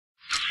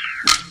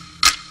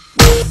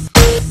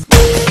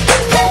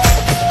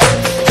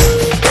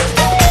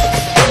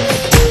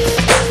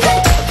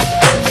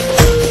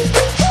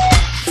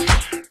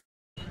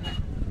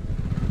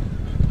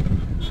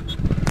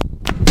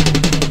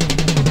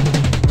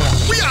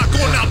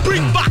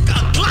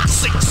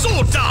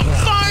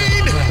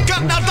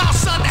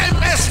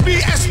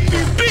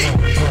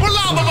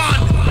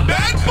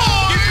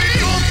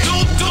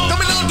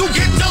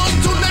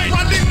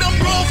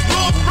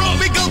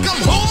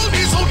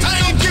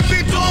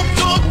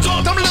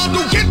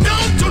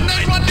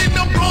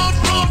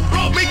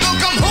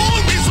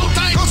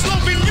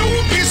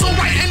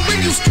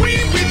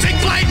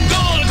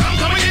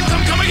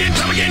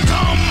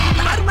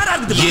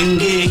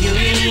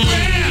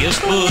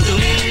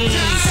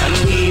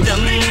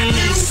சங்கீதம்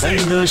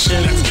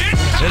சந்தோஷம்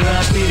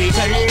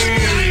ராத்திரிகள்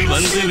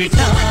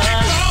வந்துவிட்டால்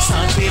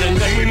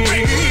சாத்திரங்கள்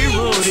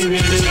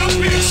ஓடிவிடும்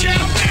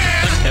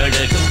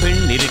கட்டழகு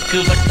பெண்ணிற்கு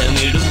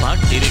வட்டமிடும்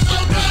பாட்டிற்கு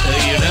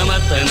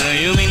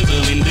இடமத்தனையும்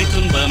இன்றுமின்றி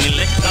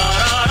துன்பமில்லை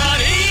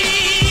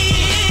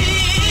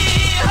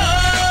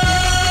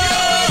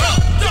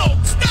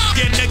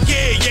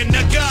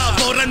என்னக்கா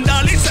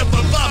பிறந்தாலே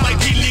செப்பப்பா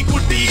மகிழி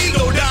குட்டி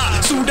லோடா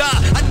சூடா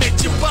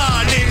அன்னைச்சுப்பா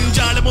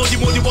நெஞ்சால மோதி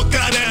மோதி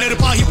உக்கார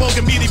நெருப்பாகி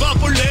போக மீதி வா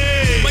புள்ளே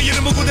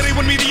மயிரும் குதிரை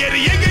உன் மீதி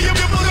ஏறி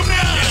எங்கேயும் எப்போதும்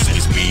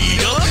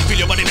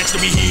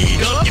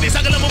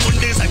சகலமும்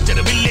உண்டு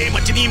சச்சரவில்லை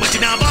மச்சினி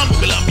மச்சினாவா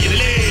முகலாம்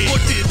இருளே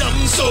ஒட்டு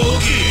தம்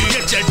சோகு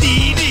எச்சடி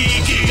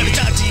நீக்கு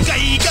கடைச்சாச்சி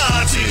கை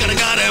காசு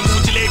கணக்கார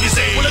மூச்சிலே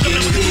விசை உலகம்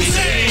நமக்கு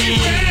விசை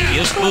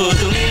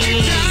எப்போதும்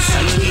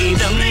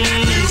சங்கீதம்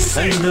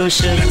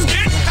சந்தோஷம்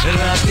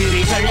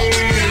ராத்திரிகள்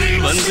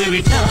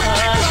வந்துவிட்டால்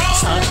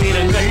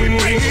சாத்திரங்கள்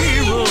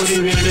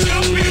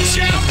ஓடிவிடும்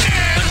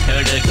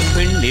கட்டழகு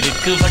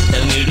பெண்ணிற்கு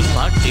வட்டமிடும்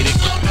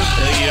பாட்டிற்கு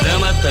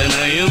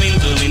இடமத்தனையும்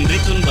இன்றுமின்றி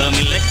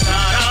துன்பமில்லை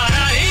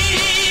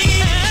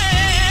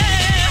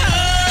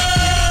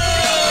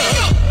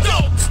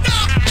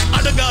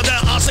அடங்காத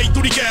ஆசை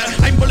துடிக்க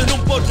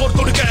ஐம்பழுதும் போர் போர்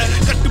கொடுக்க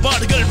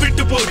கட்டுப்பாடுகள்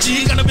விட்டு போச்சு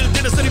கனவில்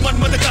தினசரி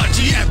மன்மத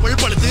காட்சி ஆப்பிள்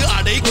பழுத்து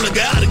அடை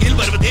குழுங்க அருகில்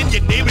வருவதேன்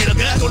என்னை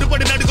விளங்க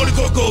கொடுப்படு நடு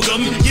கொடுக்கோ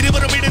கோகம்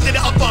இருவரும் இடத்திட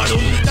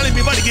அப்பாடும்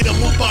தலைமை வடுகிற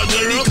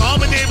பூப்பாள்கள்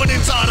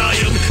காமதேவனின்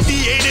சாராயம்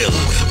தீயேடில்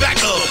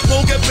பேக்கப்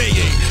போக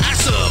பேயை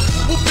ஆசம்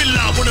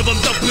உப்பில்லா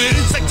உணவம் தப்பு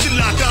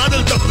செக்ஸில்லா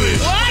காதல் தப்பு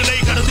உடலை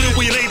கடந்து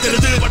உயிரை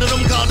தெரிந்து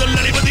படரும் காதல்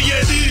அடைவது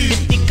ஏது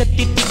திக்க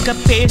திக்க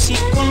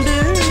பேசிக்கொண்டு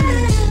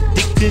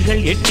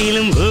திக்குகள்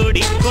எட்டிலும்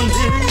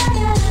ஓடிக்கொண்டு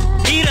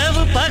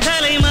இரவு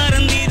பகலை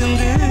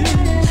மறந்திருந்து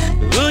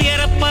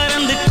உயர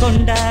பறந்து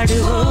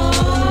கொண்டாடுவோம்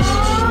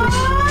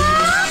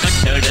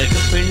கட்டழகு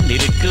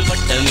பெண்ணிற்கு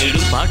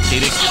வட்டமிடும்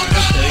பாட்டிற்கு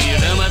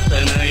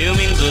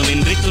இடமத்தனையும்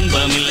இன்றுமின்றி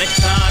துன்பமில்லை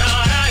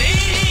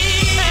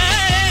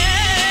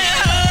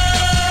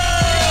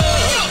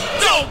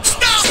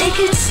Take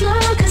it slow,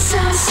 'cause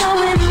I'm so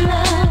in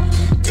love.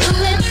 Do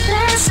it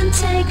fast and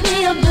take me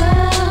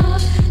above.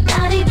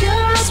 Naughty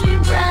girls, we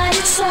ride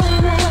it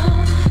solo.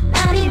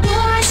 Naughty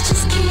boys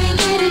just can't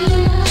get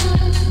enough.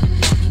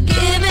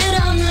 Give it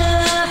on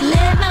love,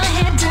 let my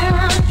head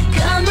down.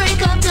 Come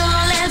break up,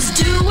 doll, let's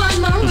do one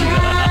more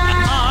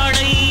round.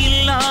 ஆடை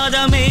இல்லாத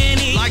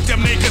மேனி like to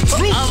make it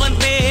through அவன்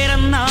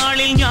பேரன்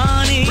நாளில்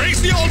ஞானி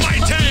praise the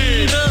almighty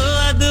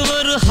அது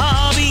ஒரு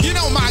hobby you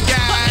know my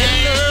guy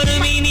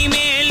எல்லோரும்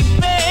இனிமேல்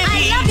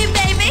I love you,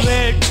 baby.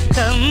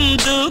 வெட்கம்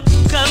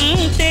துக்கம்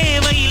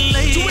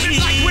தேவையில்லை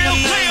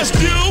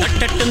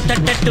தட்டட்டும்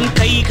தட்டட்டும்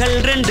கைகள்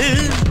ரெண்டு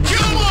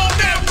come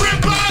on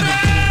everybody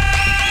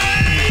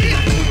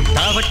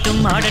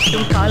தாவட்டும்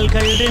ஆடட்டும்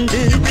கால்கள் ரெண்டு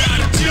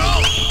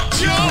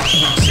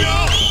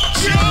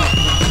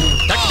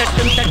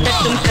தட்டட்டும்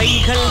தட்டட்டும்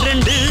கைகள்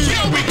ரெண்டு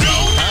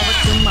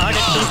தாவட்டும்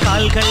ஆடட்டும்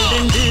கால்கள்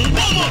ரெண்டு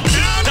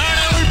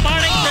கடவுள்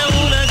படைத்த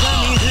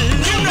உலகம் இது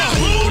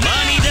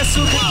மனித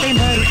சுகத்தை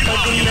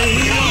மறுப்பதில்லை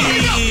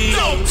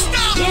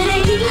என்னை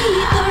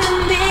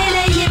தொடும்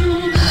வேளையில்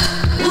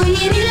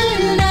உயிரில்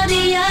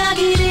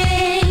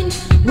நதியாகிறேன்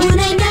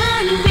உன்னை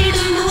நான்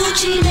விடும்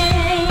மூச்சிலே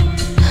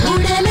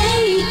உடலை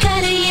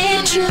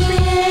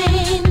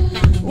கரையேற்றுவேன்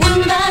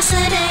உன்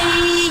வாசனை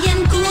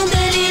என்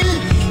கூந்தலில்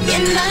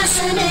என்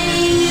வாசனை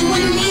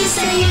உன்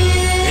மீசையில்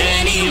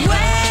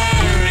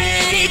Anywhere,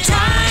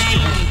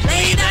 anytime,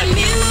 play that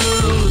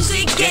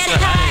music, get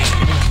high.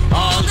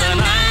 All the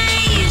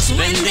nights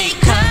when they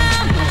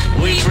come,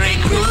 we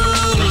break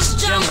rules,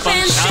 jump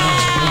and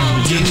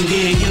shout.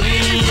 எங்கேயும்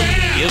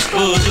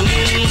எப்போதும்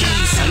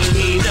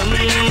சங்கீதம்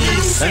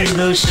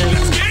சந்தோஷம்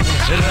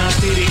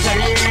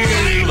ராத்திரிகள்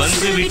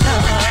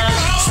வந்துவிட்டால்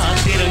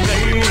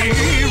சாத்திரங்கள்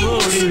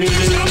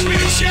ஓடிவிடும்